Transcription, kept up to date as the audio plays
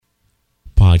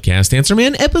Podcast Answer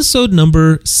Man, episode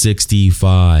number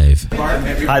 65.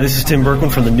 Hi, this is Tim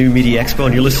Berkman from the New Media Expo,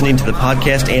 and you're listening to the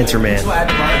Podcast Answer Man.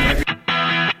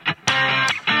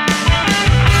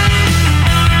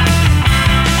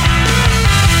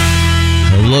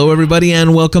 Hello, everybody,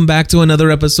 and welcome back to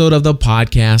another episode of the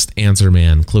Podcast Answer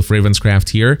Man. Cliff Ravenscraft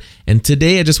here, and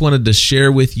today I just wanted to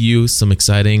share with you some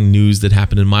exciting news that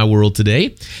happened in my world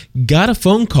today. Got a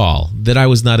phone call that I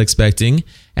was not expecting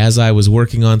as I was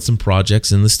working on some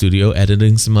projects in the studio,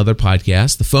 editing some other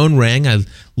podcasts. The phone rang, I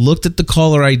looked at the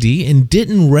caller ID and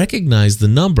didn't recognize the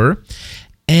number,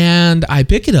 and I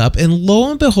pick it up, and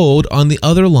lo and behold, on the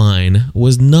other line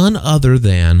was none other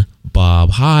than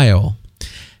Bob Heil.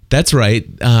 That's right.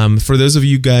 For those of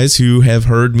you guys who have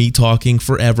heard me talking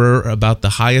forever about the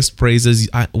highest praises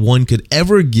one could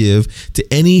ever give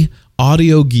to any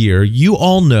audio gear, you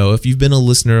all know, if you've been a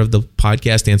listener of the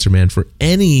Podcast Answer Man for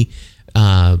any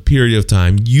period of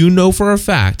time, you know for a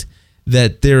fact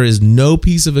that there is no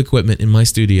piece of equipment in my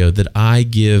studio that I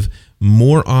give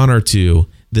more honor to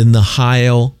than the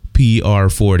Heil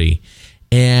PR40.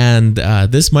 And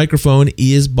this microphone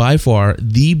is by far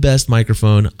the best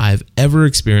microphone I've ever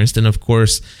experienced. And of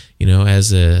course, you know,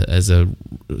 as a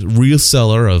real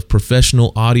seller of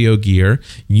professional audio gear,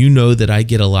 you know that I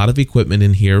get a lot of equipment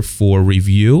in here for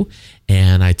review,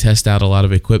 and I test out a lot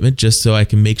of equipment just so I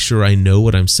can make sure I know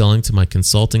what I'm selling to my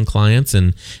consulting clients.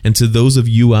 And to those of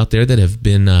you out there that have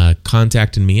been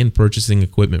contacting me and purchasing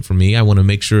equipment from me, I want to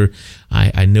make sure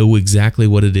I know exactly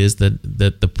what it is that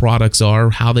the products are,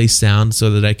 how they sound,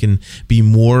 so that I can be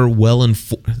well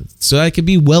informed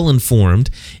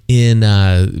in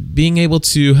being able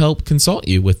to help consult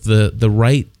you with the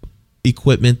right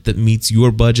equipment that meets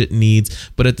your budget needs,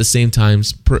 but at the same time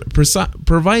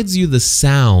provides you the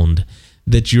sound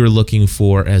that you're looking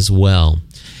for as well.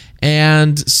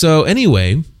 And so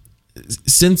anyway,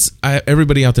 since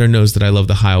everybody out there knows that I love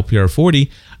the Heil PR40,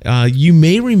 you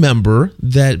may remember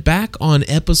that back on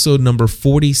episode number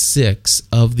 46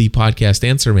 of the Podcast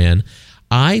Answer Man,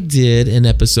 I did an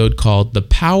episode called The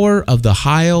Power of the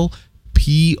Heil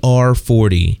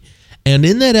PR40. And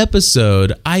in that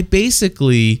episode, I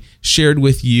basically shared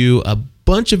with you a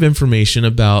bunch of information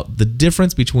about the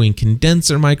difference between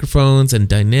condenser microphones and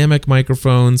dynamic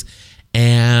microphones.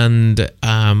 And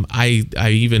I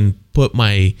even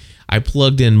I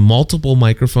plugged in multiple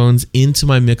microphones into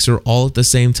my mixer all at the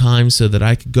same time so that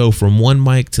I could go from one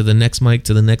mic to the next mic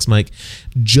to the next mic,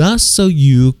 just so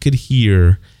you could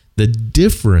hear the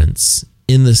difference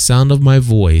in the sound of my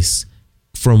voice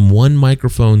from one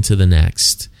microphone to the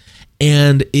next.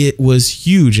 And it was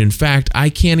huge. In fact,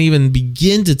 I can't even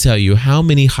begin to tell you how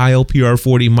many Heil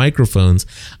PR40 microphones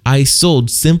I sold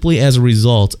simply as a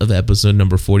result of episode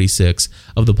number 46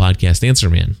 of the Podcast Answer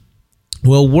Man.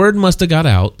 Well, word must have got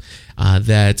out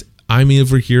that I'm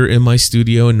over here in my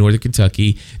studio in Northern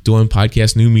Kentucky doing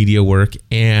podcast new media work,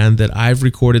 and that I've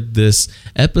recorded this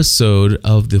episode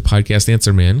of the Podcast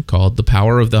Answer Man called The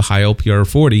Power of the Heil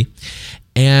PR40.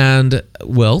 And,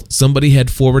 well, somebody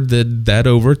had forwarded that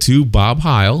over to Bob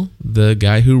Heil, the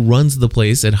guy who runs the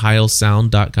place at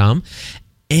heilsound.com.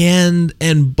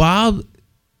 And Bob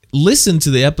listened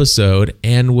to the episode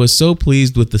and was so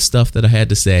pleased with the stuff that I had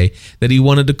to say that he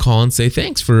wanted to call and say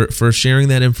thanks for sharing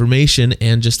that information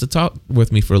and just to talk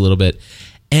with me for a little bit.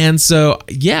 And so,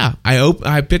 yeah,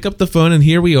 I pick up the phone, and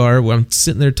here we are. I'm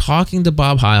sitting there talking to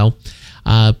Bob Heil.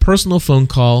 Personal phone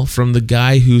call from the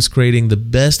guy who's creating the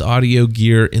best audio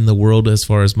gear in the world as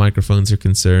far as microphones are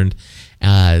concerned.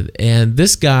 And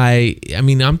this guy, I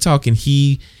mean, I'm talking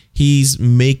he's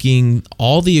making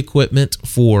all the equipment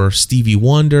for Stevie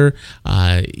Wonder.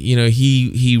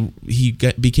 He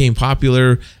became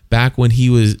popular back when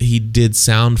he did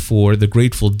sound for the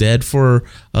Grateful Dead for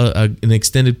an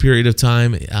extended period of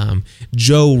time.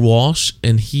 Joe Walsh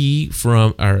and he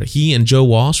and Joe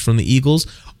Walsh from the Eagles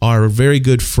are very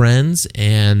good friends,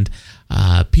 and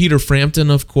Peter Frampton,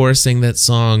 of course, sang that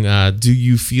song "Do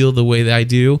You Feel the Way That I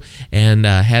Do," and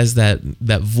has that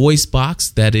voice box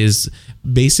that is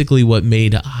basically what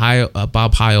made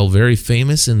Bob Heil very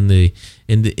famous in the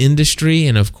industry.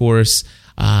 And of course,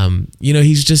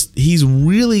 he's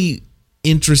really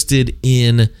interested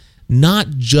in not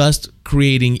just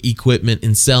creating equipment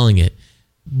and selling it.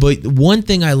 But one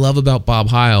thing I love about Bob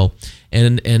Heil,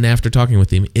 and after talking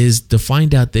with him, is to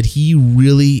find out that he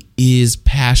really is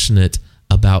passionate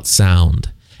about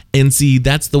sound. And see,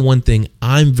 that's the one thing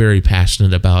I'm very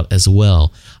passionate about as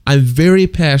well. I'm very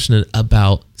passionate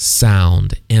about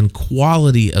sound and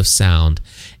quality of sound.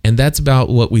 And that's about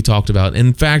what we talked about.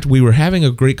 In fact, we were having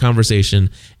a great conversation,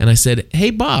 and I said, hey,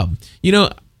 Bob,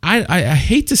 I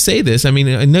hate to say this. I mean,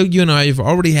 I know you and I have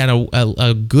already had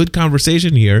a good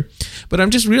conversation here, but I'm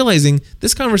just realizing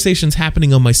this conversation's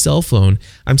happening on my cell phone.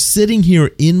 I'm sitting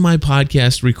here in my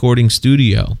podcast recording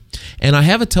studio, and I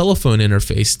have a telephone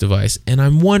interface device, and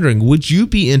I'm wondering, would you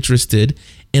be interested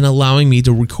in allowing me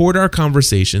to record our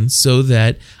conversation so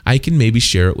that I can maybe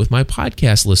share it with my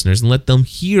podcast listeners and let them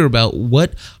hear about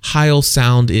what Heil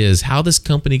Sound is, how this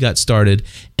company got started,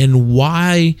 and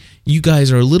why you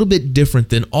guys are a little bit different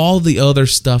than all the other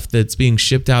stuff that's being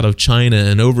shipped out of China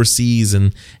and overseas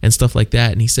and stuff like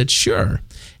that. And he said, sure.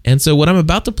 And so what I'm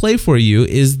about to play for you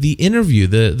is the interview,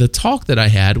 the talk that I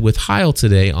had with Heil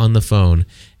today on the phone.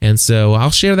 And so I'll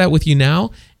share that with you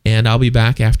now, and I'll be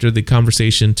back after the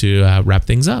conversation to wrap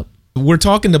things up. We're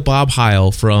talking to Bob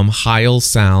Heil from Heil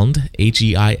Sound,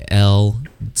 Heil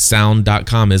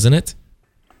sound.com, isn't it?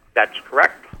 That's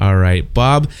correct. All right.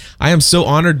 Bob, I am so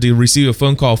honored to receive a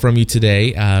phone call from you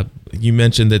today. You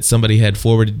mentioned that somebody had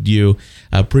forwarded you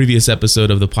a previous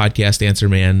episode of the podcast Answer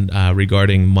Man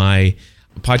regarding my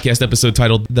podcast episode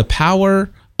titled The Power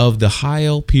of the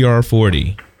Heil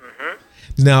PR40.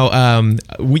 Now,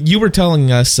 you were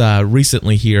telling us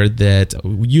recently here that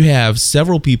you have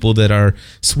several people that are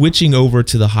switching over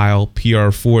to the Heil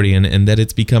PR40 and that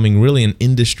it's becoming really an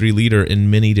industry leader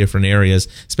in many different areas,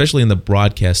 especially in the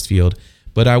broadcast field.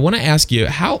 But I want to ask you,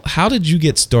 how did you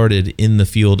get started in the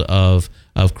field of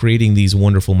creating these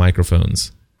wonderful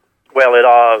microphones? Well, it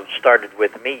all started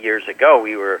with me years ago.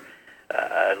 We were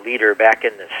a leader back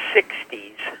in the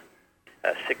 60s,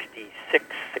 66,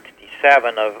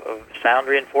 67 of sound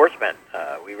reinforcement.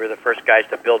 We were the first guys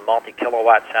to build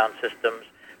multi-kilowatt sound systems,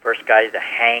 first guys to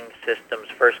hang systems,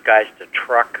 first guys to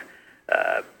truck,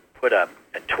 put a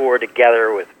tour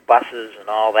together with buses and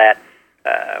all that.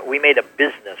 We made a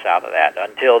business out of that.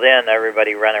 Until then,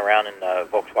 everybody ran around in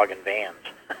Volkswagen vans.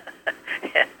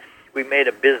 We made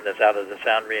a business out of the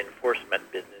sound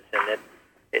reinforcement business, and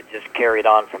it just carried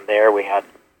on from there. We had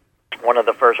one of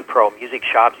the first pro music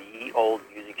shops, Ye Old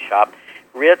Music Shop.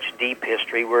 Rich, deep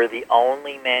history. We're the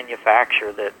only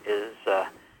manufacturer that is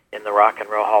in the Rock and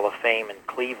Roll Hall of Fame in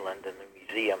Cleveland in the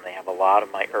museum. They have a lot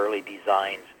of my early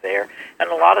designs there, and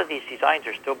a lot of these designs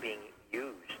are still being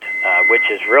used, which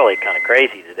is really kind of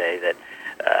crazy today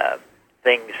that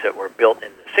things that were built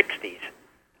in the 60s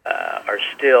are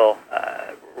still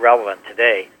relevant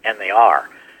today, and they are.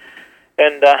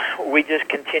 And we just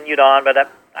continued on, but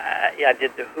I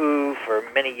did The Who for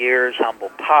many years, Humble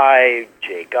Pie,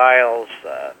 Jay Giles,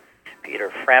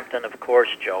 Peter Frampton, of course,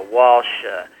 Joe Walsh,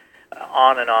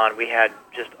 on and on. We had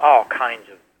just all kinds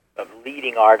of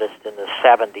leading artists in the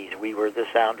 70s. We were the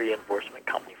sound reinforcement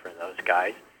company for those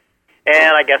guys.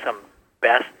 And I guess I'm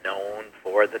best known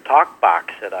for the talk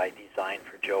box that I designed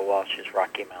for Joe Walsh's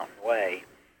Rocky Mountain Way,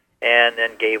 and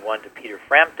then gave one to Peter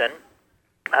Frampton.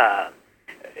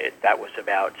 That was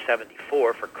about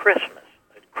 74 for Christmas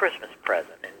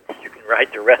present, and you can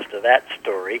write the rest of that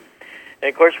story. And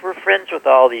of course, we're friends with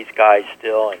all these guys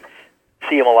still and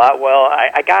see them a lot. Well,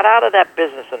 I got out of that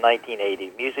business in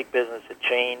 1980. Music business had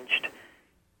changed.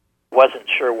 Wasn't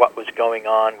sure what was going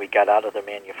on. We got out of the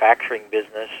manufacturing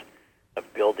business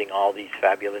of building all these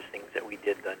fabulous things that we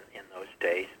did in those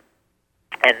days.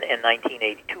 And in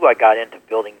 1982, I got into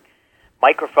building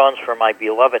microphones for my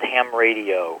beloved ham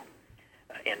radio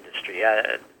industry.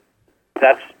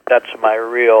 That's my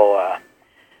real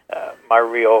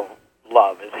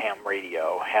love is ham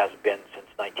radio, has been since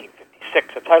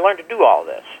 1956. Since I learned to do all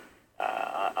this.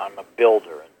 I'm a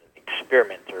builder and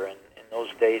experimenter, and in those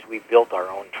days we built our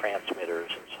own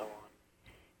transmitters and so on.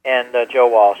 And Joe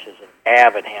Walsh is an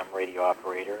avid ham radio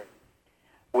operator.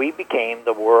 We became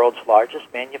the world's largest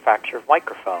manufacturer of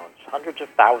microphones, hundreds of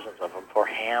thousands of them for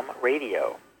ham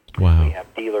radio. Wow. We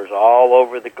have dealers all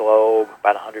over the globe,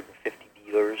 about 150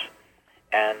 dealers.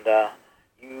 And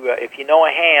if you know a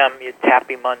ham, you tap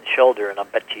him on the shoulder, and I'll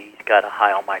bet you he's got a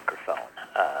Heil microphone,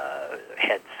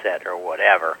 headset, or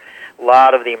whatever. A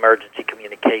lot of the emergency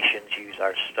communications use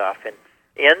our stuff. And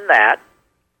in that,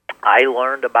 I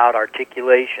learned about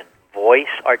articulation, voice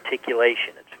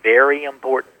articulation. It's very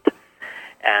important.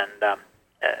 And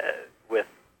with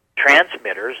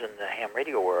transmitters in the ham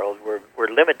radio world, we're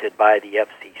limited by the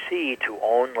FCC to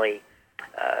only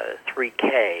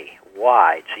 3K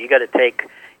wide. So you got to take,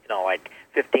 like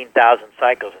 15,000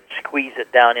 cycles and squeeze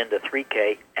it down into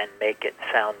 3K and make it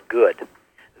sound good.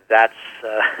 That's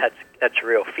a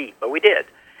real feat, but we did,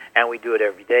 and we do it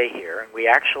every day here. And we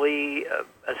actually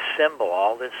assemble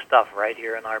all this stuff right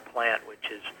here in our plant, which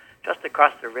is just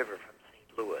across the river from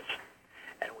St. Louis.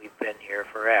 And we've been here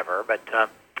forever, but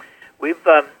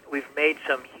we've made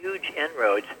some huge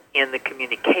inroads in the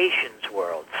communications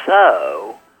world.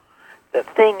 So the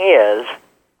thing is,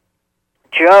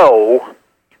 Joe,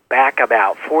 back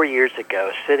about 4 years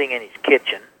ago, sitting in his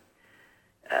kitchen,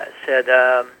 said,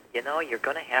 you're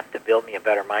going to have to build me a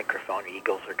better microphone.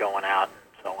 Eagles are going out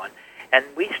and so on. And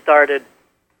we started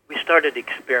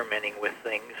experimenting with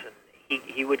things, and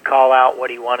he would call out what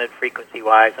he wanted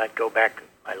frequency-wise. I'd go back to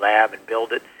my lab and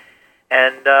build it.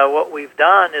 And what we've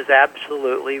done is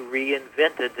absolutely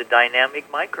reinvented the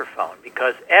dynamic microphone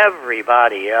because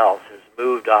everybody else has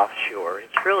moved offshore.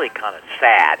 It's really kind of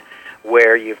sad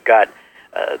where you've got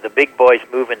the big boys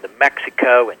moving to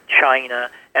Mexico and China,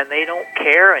 and they don't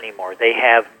care anymore. They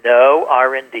have no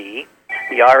R&D.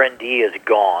 The R&D is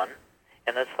gone.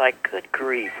 And it's like, good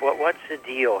grief, what's the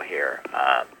deal here?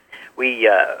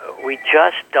 We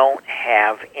just don't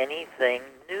have anything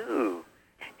new.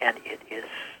 And it is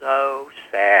so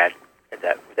sad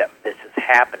that this is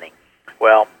happening.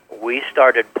 Well, we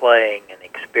started playing and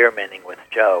experimenting with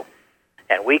Joe,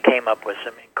 and we came up with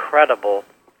some incredible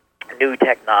new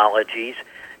technologies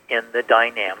in the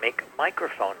dynamic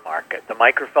microphone market. The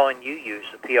microphone you use,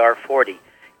 the PR40,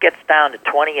 gets down to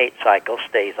 28 cycles,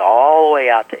 stays all the way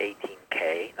out to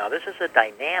 18K. Now, this is a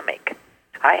dynamic.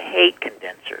 I hate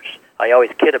condensers. I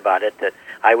always kid about it that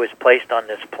I was placed on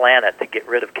this planet to get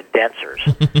rid of condensers,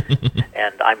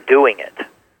 and I'm doing it.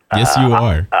 Yes, you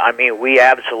are. I mean, we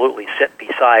absolutely sit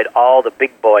beside all the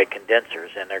big boy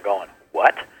condensers, and they're going,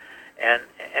 what? And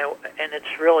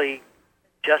it's really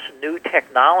just new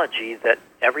technology that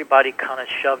everybody kind of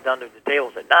shoved under the table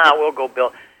and said, we'll go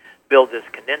build this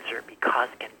condenser because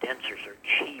condensers are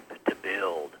cheap to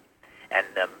build. And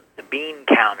the bean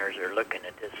counters are looking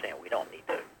at this saying, we don't need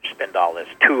to spend all this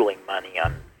tooling money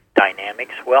on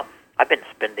dynamics. Well, I've been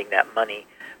spending that money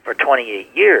for 28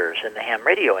 years in the ham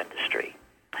radio industry.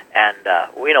 And,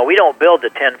 we don't build the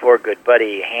 10-4 good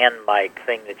buddy hand mic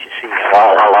thing that you see.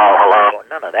 Hello.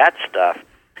 None of that stuff.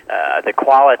 The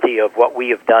quality of what we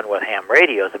have done with ham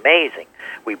radio is amazing.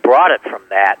 We brought it from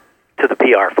that to the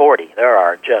PR40. There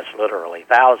are just literally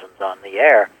thousands on the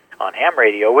air on ham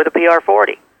radio with a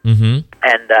PR40. Mm-hmm.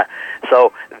 And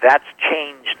so that's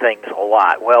changed things a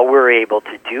lot. Well, we're able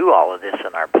to do all of this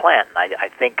in our plant, and I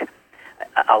think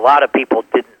a lot of people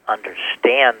didn't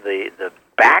understand the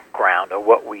background of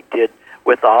what we did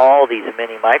with all these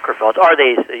mini microphones. Or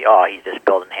they say, he's just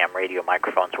building ham radio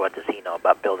microphones. What does he know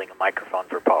about building a microphone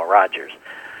for Paul Rogers?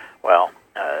 Well,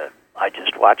 I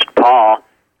just watched Paul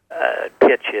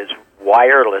pitch his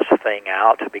wireless thing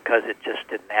out because it just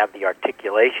didn't have the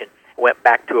articulation. Went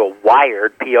back to a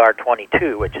wired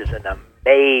PR22, which is an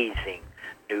amazing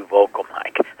new vocal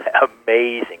mic.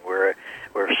 Amazing. We're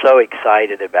so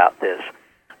excited about this.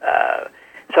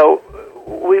 So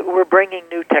we're bringing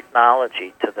new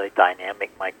technology to the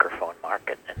dynamic microphone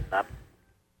market, and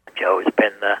Joe has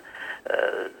been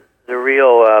the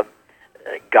real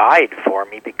guide for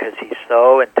me because he's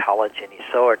so intelligent, he's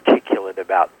so articulate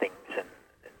about things,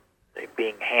 and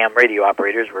being ham radio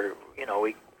operators,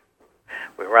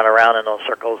 we run around in those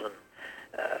circles and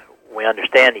we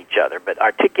understand each other. But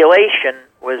articulation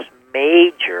was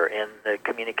major in the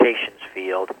communications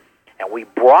field, and we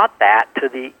brought that to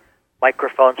the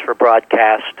microphones for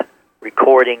broadcast,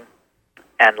 recording,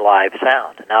 and live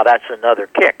sound. Now that's another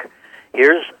kick.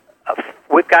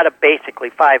 We've got basically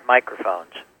 5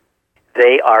 microphones.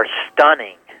 They are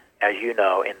stunning, as you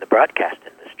know, in the broadcast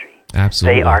industry.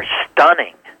 Absolutely. They are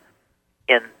stunning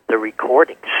in the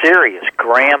recording. Serious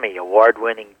Grammy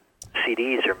award-winning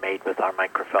CDs are made with our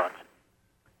microphones,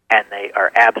 and they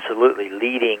are absolutely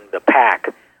leading the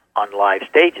pack on live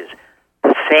stages.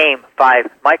 The same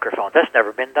 5 microphones. That's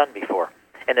never been done before.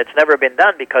 And it's never been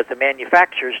done because the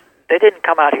manufacturers, they didn't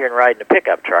come out here and ride in the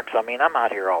pickup trucks. I mean, I'm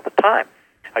out here all the time.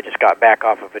 I just got back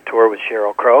off of a tour with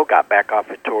Sheryl Crow, got back off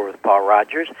a tour with Paul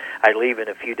Rogers. I leave in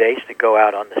a few days to go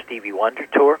out on the Stevie Wonder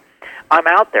tour. I'm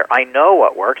out there. I know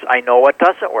what works. I know what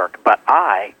doesn't work. But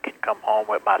I can come home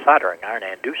with my soldering iron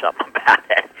and do something about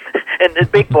it. And the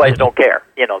big boys don't care.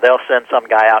 They'll send some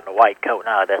guy out in a white coat.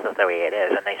 No, this is the way it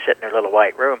is. And they sit in their little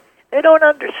white room. They don't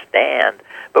understand.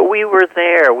 But we were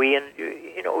there. We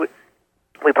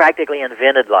practically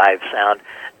invented live sound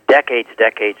decades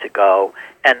ago.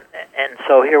 And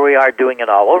so here we are doing it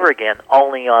all over again,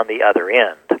 only on the other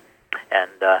end.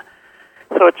 And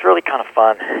so it's really kind of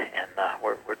fun. And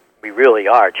we really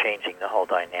are changing the whole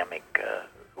dynamic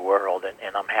world,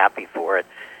 and I'm happy for it.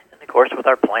 And of course, with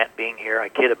our plant being here, I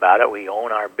kid about it. We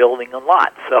own our building and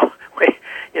lot, so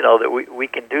we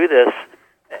can do this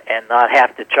and not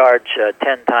have to charge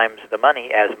 10 times the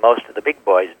money as most of the big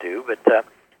boys do. But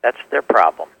that's their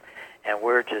problem, and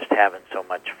we're just having so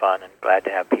much fun and glad to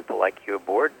have people like you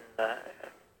aboard and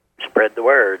spread the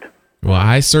word. Well,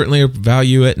 I certainly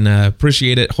value it and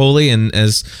appreciate it wholly. And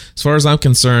as far as I'm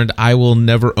concerned, I will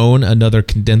never own another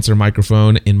condenser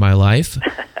microphone in my life.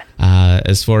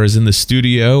 As far as in the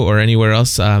studio or anywhere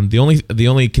else, the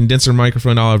only condenser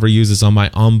microphone I'll ever use is on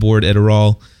my onboard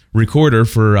Edirol recorder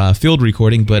for field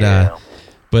recording. But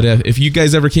if you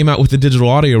guys ever came out with a digital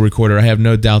audio recorder, I have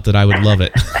no doubt that I would love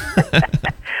it.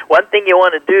 One thing you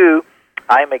want to do,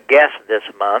 I'm a guest this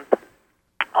month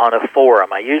on a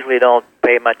forum. I usually don't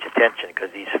pay much attention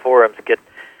because these forums get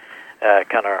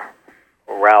kind of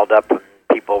riled up with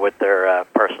people with their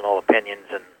personal opinions,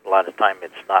 and a lot of time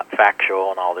it's not factual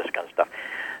and all this kind of stuff.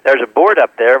 There's a board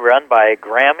up there run by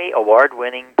Grammy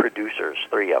award-winning producers,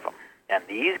 3 of them, and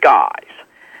these guys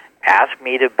asked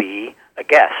me to be a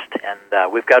guest,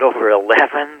 and we've got over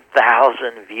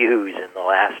 11,000 views in the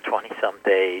last 20-some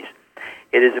days.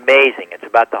 It is amazing. It's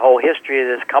about the whole history of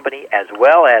this company as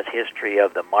well as history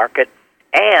of the market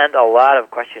and a lot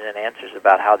of question and answers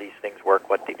about how these things work,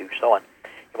 what they do, so on.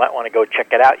 You might want to go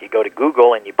check it out. You go to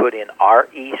Google and you put in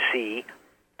REC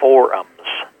Forums.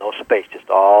 No space, just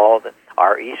all the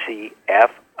RECFORUMS.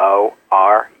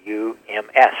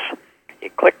 You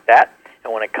click that,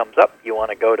 and when it comes up, you want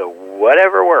to go to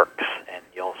whatever works, and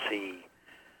you'll see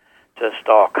just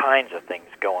all kinds of things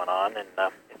going on, and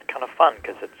it's kind of fun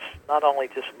because it's not only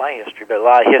just my history, but a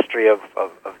lot of history of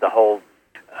the whole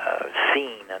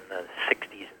scene in the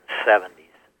 60s and 70s.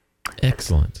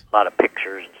 Excellent. A lot of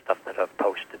pictures and stuff that I've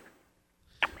posted.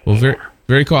 Well,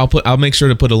 very cool. I'll make sure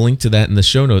to put a link to that in the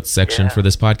show notes section for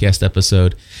this podcast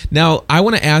episode. Now, I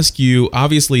want to ask you,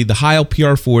 obviously, the Heil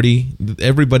PR40,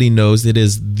 everybody knows it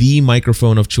is the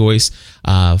microphone of choice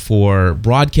for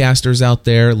broadcasters out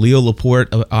there. Leo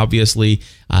Laporte, obviously,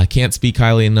 can't speak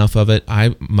highly enough of it.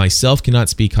 I myself cannot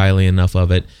speak highly enough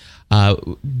of it.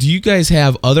 Do you guys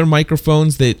have other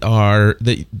microphones that are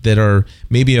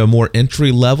maybe a more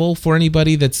entry level for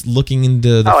anybody that's looking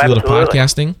into the field of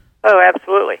podcasting? Oh,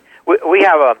 absolutely. We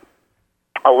have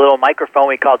a little microphone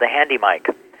we call the Handy Mic.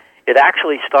 It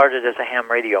actually started as a ham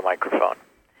radio microphone,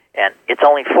 and it's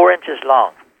only 4 inches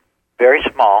long, very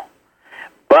small,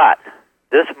 but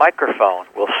this microphone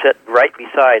will sit right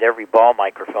beside every ball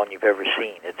microphone you've ever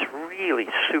seen. It's really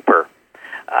super,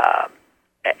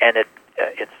 and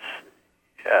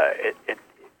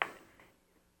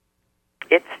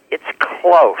it's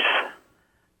close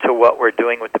to what we're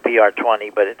doing with the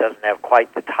PR20, but it doesn't have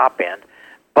quite the top end.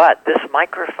 But this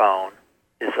microphone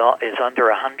is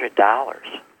under $100.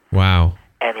 Wow!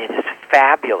 And it is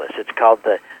fabulous. It's called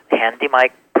the Handy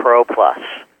Mic Pro Plus,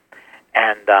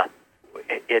 and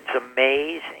it's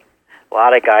amazing. A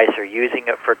lot of guys are using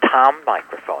it for tom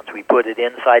microphones. We put it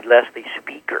inside Leslie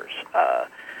speakers,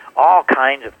 all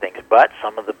kinds of things. But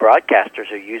some of the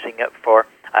broadcasters are using it for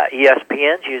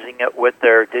ESPN's using it with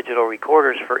their digital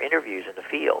recorders for interviews in the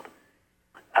field.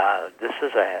 This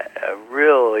is a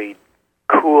really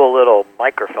cool little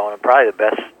microphone and probably the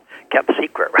best kept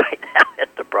secret right now in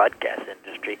the broadcast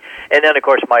industry. And then, of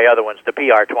course, my other one's the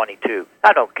PR22.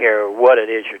 I don't care what it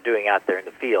is you're doing out there in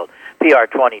the field.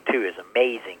 PR22 is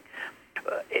amazing.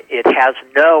 It has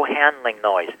no handling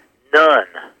noise, none.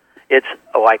 It's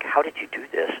like, how did you do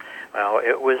this? Well,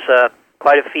 it was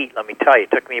quite a feat, let me tell you.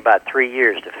 It took me about 3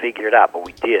 years to figure it out, but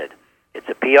we did. It's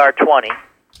a PR20,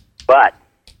 but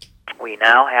we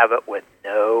now have it with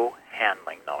no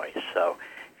handling noise. So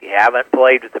if you haven't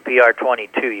played with the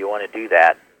PR22, you want to do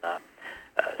that.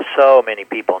 So many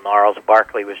people. Gnarls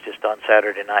Barkley was just on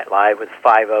Saturday Night Live with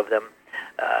 5 of them.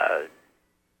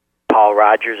 Paul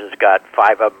Rogers has got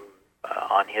 5 of them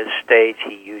on his stage.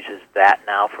 He uses that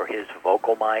now for his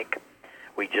vocal mic.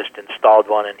 We just installed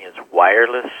one in his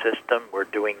wireless system. We're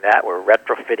doing that. We're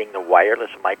retrofitting the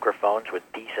wireless microphones with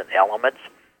decent elements.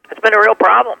 It's been a real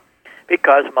problem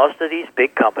because most of these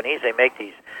big companies, they make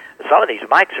some of these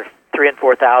mics are $3,000 and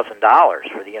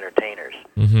 $4,000 for the entertainers.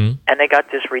 Mm-hmm. And they got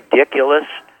this ridiculous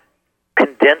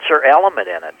condenser element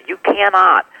in it. You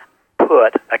cannot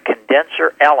put a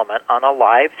condenser element on a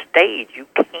live stage. You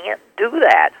can't do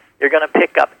that. You're going to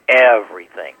pick up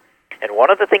everything. And one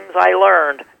of the things I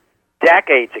learned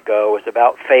decades ago was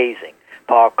about phasing.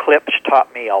 Paul Klipsch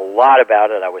taught me a lot about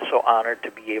it. I was so honored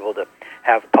to be able to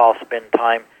have Paul spend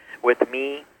time with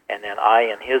me, and then I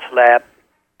in his lab,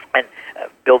 and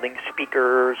building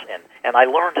speakers, and I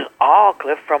learned it all,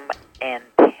 Cliff, from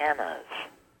antennas.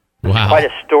 Wow. There's quite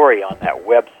a story on that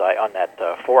website, on that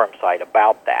forum site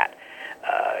about that.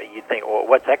 You'd think, well,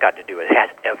 what's that got to do with it? It has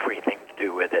everything to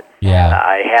do with it. Yeah.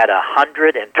 I had a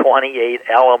 128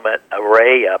 element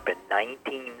array up in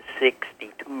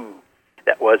 1962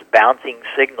 that was bouncing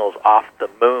signals off the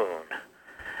moon.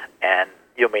 And,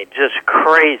 just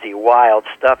crazy, wild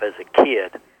stuff as a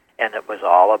kid. and it was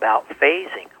all about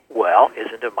phasing. Well,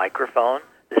 isn't a microphone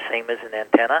the same as an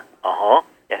antenna?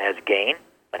 It has gain,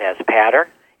 it has pattern,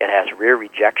 it has rear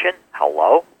rejection.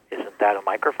 Hello? Isn't that a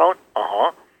microphone?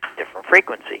 Different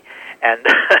frequency. And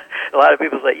a lot of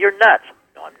people say, you're nuts.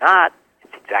 No, I'm not.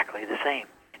 It's exactly the same.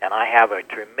 And I have a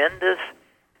tremendous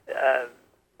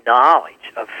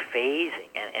knowledge of phasing,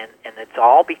 and it's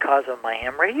all because of my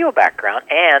ham radio background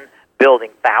and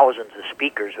building thousands of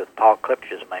speakers with Paul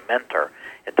Klipsch as my mentor.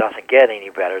 It doesn't get any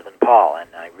better than Paul, and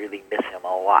I really miss him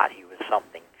a lot. He was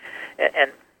something.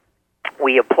 And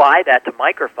we apply that to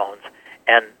microphones,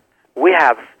 and we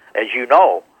have, as you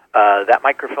know, that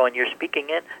microphone you're speaking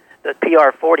in, the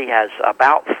PR40 has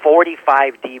about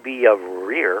 45 dB of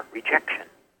rear rejection.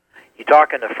 You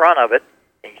talk in the front of it,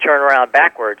 and you turn around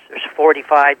backwards, there's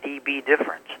 45 dB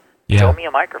difference. Yeah. Show me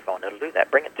a microphone that'll do that.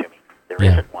 Bring it to me. There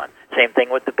isn't one. Same thing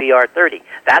with the PR30.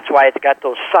 That's why it's got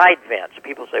those side vents.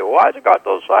 People say, well, why has it got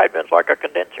those side vents like a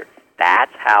condenser?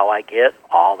 That's how I get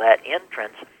all that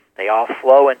entrance. They all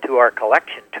flow into our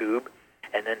collection tube,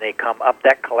 and then they come up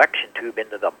that collection tube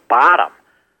into the bottom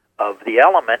of the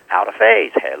element out of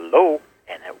phase. Hello.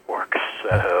 And it works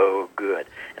so good.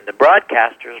 And the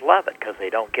broadcasters love it because they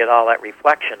don't get all that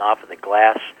reflection off of the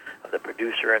glass of the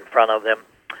producer in front of them.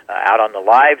 Out on the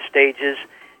live stages,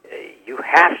 you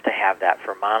have to have that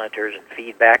for monitors and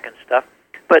feedback and stuff.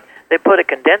 But they put a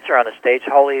condenser on the stage.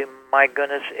 Holy my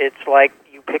goodness, it's like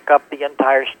you pick up the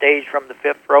entire stage from the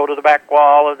fifth row to the back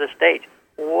wall of the stage.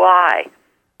 Why?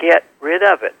 Get rid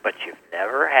of it. But you've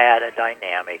never had a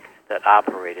dynamic that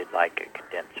operated like a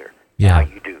condenser. Yeah.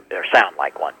 Now you do. They sound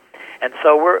like one. And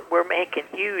so we're making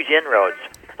huge inroads.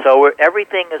 So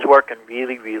everything is working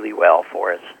really, really well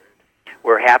for us.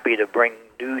 We're happy to bring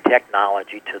new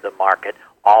technology to the market,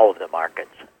 all of the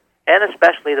markets, and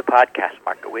especially the podcast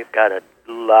market. We've got a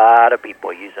lot of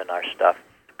people using our stuff,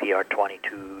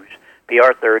 PR22s,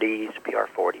 PR30s,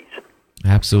 PR40s.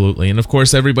 Absolutely. And of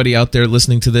course, everybody out there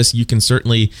listening to this, you can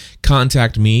certainly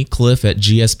contact me, Cliff, at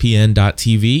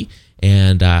gspn.tv,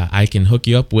 and I can hook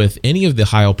you up with any of the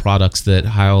Heil products that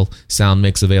Heil Sound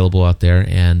makes available out there.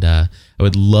 And I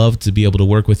would love to be able to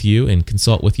work with you and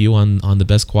consult with you on the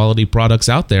best quality products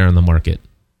out there in the market.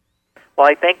 Well,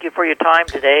 I thank you for your time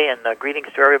today, and greetings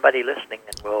to everybody listening.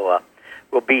 And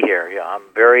we'll be here. Yeah, I'm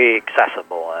very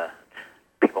accessible.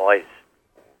 People always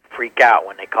freak out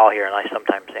when they call here, and I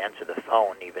sometimes answer the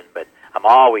phone even. But I'm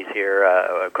always here.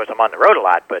 Of course, I'm on the road a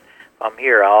lot, but if I'm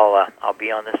here, I'll be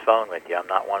on this phone with you. I'm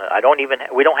not one of.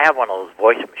 We don't have one of those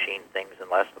voice machine things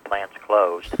unless the plant's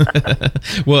closed.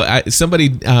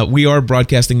 Well, we are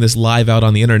broadcasting this live out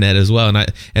on the internet as well,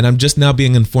 and I'm just now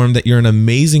being informed that you're an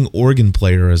amazing organ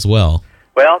player as well.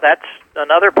 Well, that's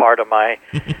another part of my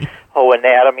whole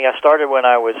anatomy. I started when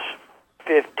I was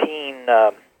 15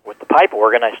 with the pipe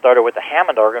organ. I started with the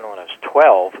Hammond organ when I was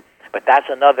 12, but that's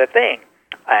another thing,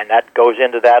 and that goes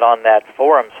into that on that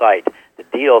forum site. The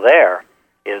deal there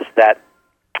is that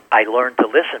I learned to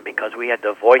listen because we had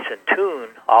to voice and tune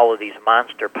all of these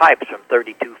monster pipes from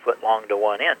 32 foot long to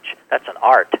 1 inch. That's an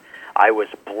art. I was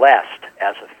blessed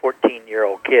as a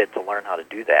 14-year-old kid to learn how to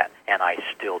do that, and I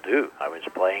still do. I was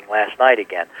playing last night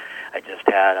again. I just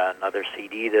had another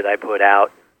CD that I put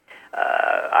out.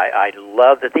 I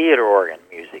love the theater organ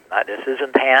music. This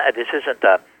isn't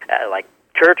like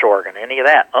church organ, any of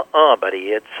that.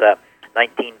 Buddy. It's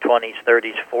 1920s,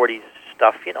 30s, 40s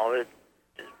stuff, it's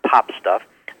pop stuff,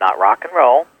 not rock and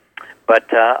roll. But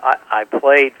I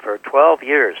played for 12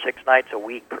 years, 6 nights a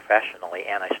week professionally,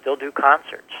 and I still do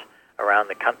concerts around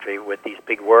the country with these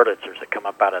big Wurlitzers that come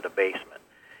up out of the basement.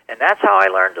 And that's how I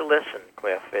learned to listen,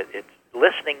 Cliff.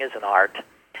 Listening is an art.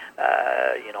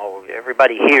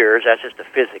 Everybody hears. That's just a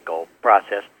physical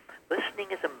process.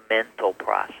 Listening is a mental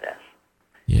process.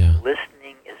 Yeah.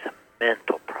 Listening is a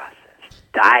mental process.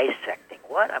 Dissecting.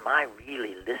 What am I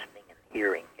really listening and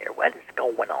hearing here? What is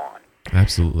going on?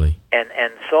 Absolutely.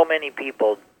 And so many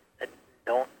people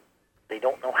don't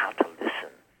know how to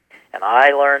listen. And I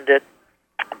learned it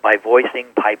by voicing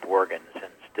pipe organs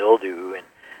and still do, and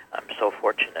I'm so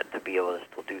fortunate to be able to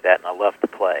still do that, and I love to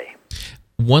play.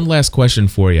 One last question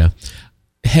for you.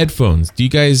 Headphones. Do you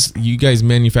guys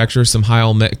manufacture some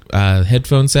Heil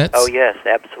headphone sets? Oh, yes,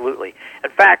 absolutely.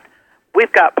 In fact,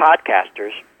 we've got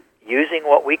podcasters using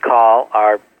what we call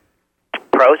our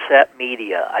ProSet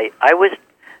media. I was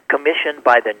commissioned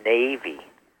by the Navy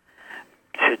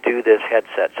to do this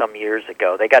headset some years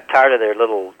ago. They got tired of their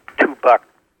little $2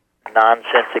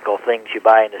 nonsensical things you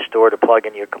buy in the store to plug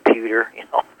in your computer,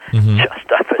 just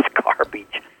stuff is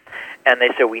garbage. And they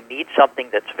said, we need something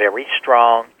that's very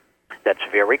strong, that's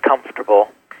very comfortable.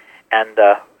 And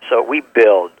so we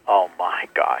build, oh my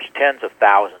gosh, tens of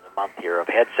thousands of the month here of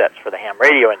headsets for the ham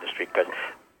radio industry, because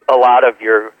a lot of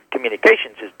your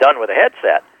communications is done with a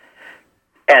headset,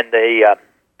 and they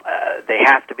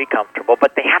have to be comfortable,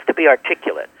 but they have to be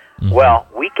articulate. Mm-hmm. Well,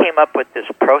 we came up with this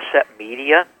ProSet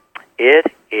Media. It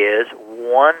is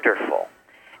wonderful,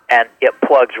 and it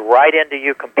plugs right into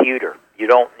your computer. You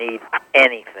don't need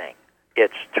anything.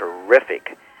 It's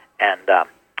terrific, and that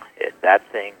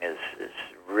thing is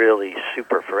really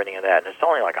super for any of that. And it's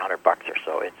only like $100 or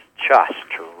so. It's just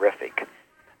terrific,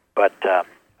 but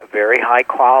very high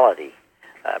quality,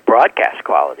 broadcast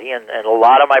quality. And a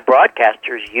lot of my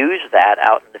broadcasters use that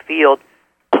out in the field,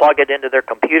 plug it into their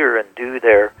computer, and do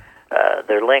their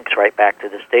links right back to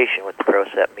the station with the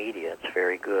ProSet Media. It's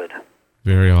very good.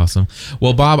 Very awesome.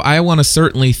 Well, Bob, I want to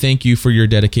certainly thank you for your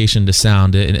dedication to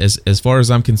sound. And as far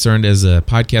as I'm concerned, as a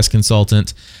podcast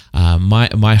consultant,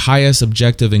 my highest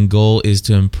objective and goal is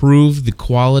to improve the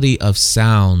quality of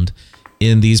sound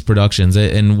in these productions.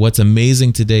 And what's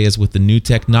amazing today is with the new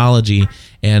technology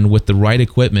and with the right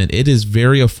equipment, it is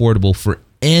very affordable for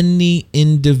any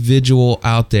individual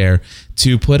out there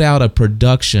to put out a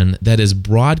production that is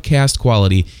broadcast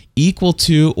quality equal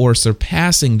to or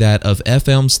surpassing that of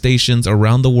FM stations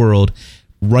around the world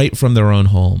right from their own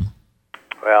home.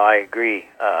 Well, I agree.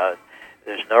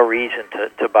 There's no reason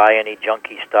to buy any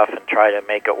junky stuff and try to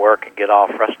make it work and get all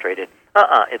frustrated.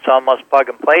 It's almost plug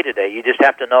and play today. You just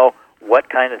have to know what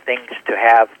kind of things to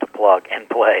have to plug and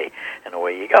play, and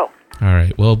away you go. All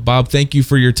right. Well, Bob, thank you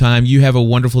for your time. You have a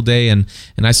wonderful day, and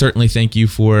I certainly thank you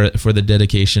for the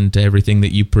dedication to everything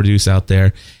that you produce out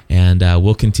there, and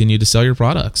we'll continue to sell your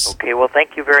products. Okay. Well,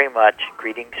 thank you very much.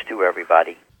 Greetings to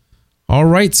everybody. All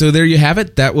right, so there you have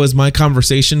it. That was my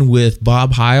conversation with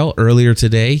Bob Heil earlier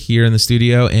today here in the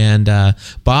studio. And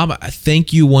Bob,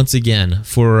 thank you once again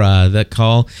for that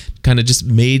call. Kind of just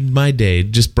made my day,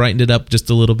 just brightened it up just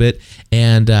a little bit.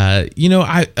 And, I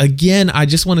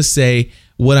just want to say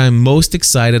what I'm most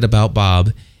excited about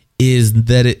Bob is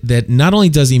that not only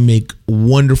does he make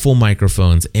wonderful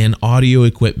microphones and audio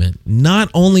equipment, not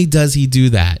only does he do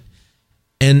that,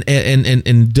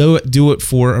 and do it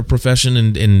for a profession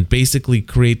and basically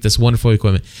create this wonderful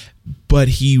equipment, but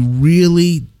he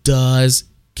really does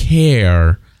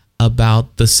care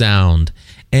about the sound.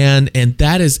 And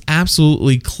that is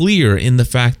absolutely clear in the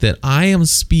fact that I am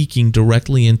speaking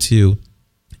directly into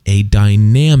a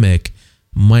dynamic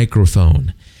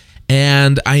microphone.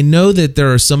 And I know that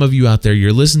there are some of you out there,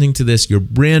 you're listening to this, you're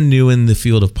brand new in the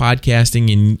field of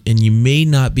podcasting, and you may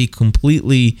not be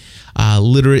completely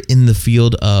literate in the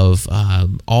field of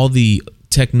all the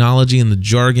technology and the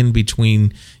jargon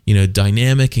between,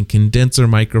 dynamic and condenser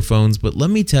microphones. But let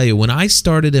me tell you, when I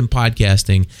started in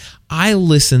podcasting, I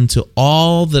listened to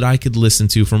all that I could listen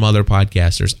to from other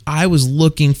podcasters. I was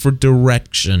looking for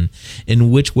direction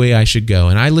in which way I should go.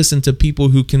 And I listened to people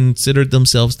who considered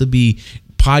themselves to be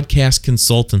podcast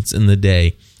consultants in the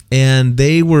day, and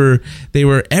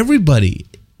everybody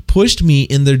pushed me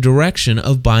in the direction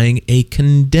of buying a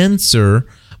condenser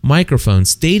microphone,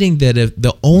 stating that if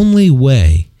the only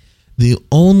way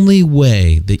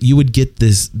that you would get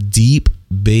this deep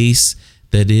bass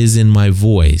that is in my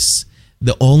voice,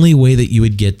 the only way that you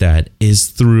would get that is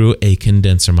through a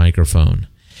condenser microphone.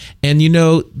 And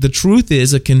the truth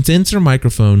is a condenser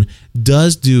microphone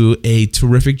does do a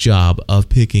terrific job of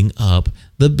picking up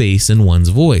the bass in one's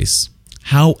voice.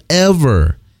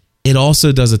 However, it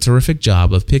also does a terrific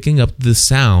job of picking up the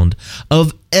sound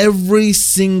of every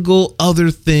single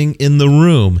other thing in the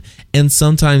room, and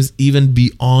sometimes even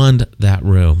beyond that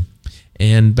room.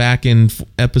 And back in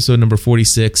episode number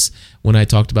 46, when I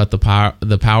talked about the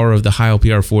power of the Heil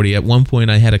PR40, at one point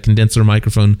I had a condenser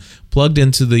microphone plugged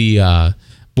into the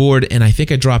board, and I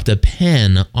think I dropped a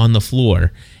pen on the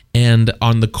floor, and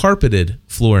on the carpeted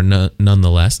floor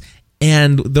nonetheless,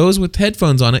 and those with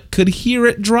headphones on it could hear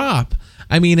it drop.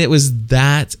 It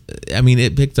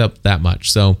picked up that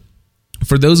much. So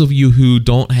for those of you who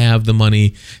don't have the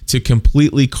money to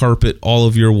completely carpet all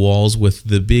of your walls with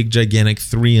the big gigantic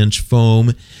 3-inch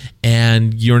foam,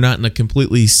 and you're not in a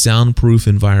completely soundproof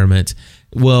environment,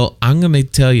 well, I'm going to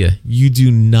tell you, you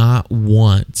do not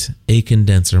want a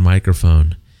condenser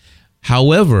microphone.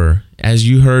 However, as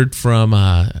you heard from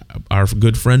our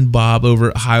good friend Bob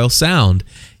over at Heil Sound,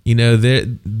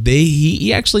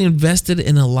 he actually invested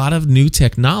in a lot of new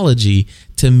technology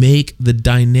to make the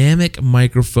dynamic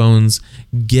microphones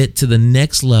get to the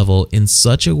next level in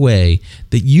such a way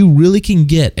that you really can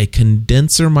get a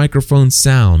condenser microphone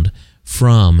sound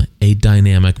from a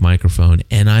dynamic microphone.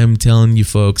 And I'm telling you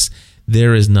folks,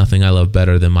 there is nothing I love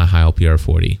better than my Heil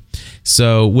PR40.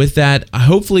 So with that,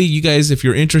 hopefully you guys, if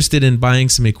you're interested in buying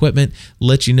some equipment,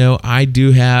 let you know I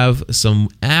do have some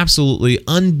absolutely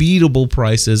unbeatable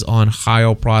prices on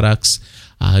Heil products.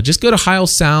 Just go to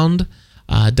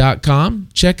heilsound.com.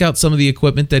 Check out some of the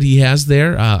equipment that he has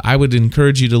there. I would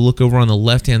encourage you to look over on the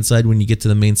left-hand side when you get to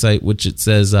the main site, which it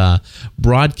says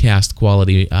broadcast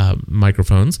quality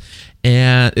microphones,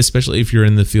 and especially if you're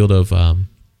in the field of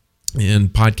in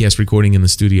podcast recording in the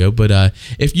studio. But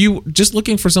if you just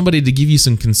looking for somebody to give you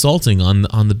some consulting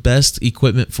on the best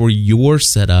equipment for your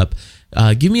setup,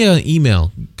 give me an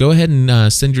email. Go ahead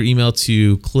and send your email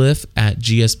to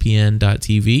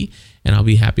cliff@gspn.tv, and I'll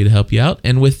be happy to help you out.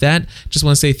 And with that, just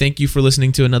want to say thank you for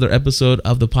listening to another episode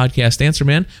of the Podcast Answer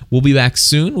Man. We'll be back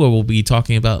soon where we'll be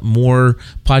talking about more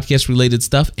podcast-related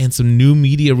stuff and some new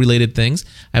media-related things.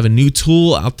 I have a new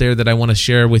tool out there that I want to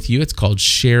share with you. It's called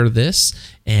Share This,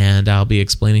 and I'll be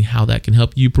explaining how that can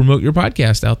help you promote your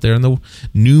podcast out there in the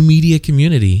new media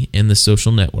community in the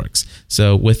social networks.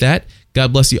 So with that,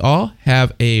 God bless you all.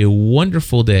 Have a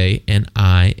wonderful day, and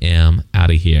I am out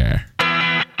of here.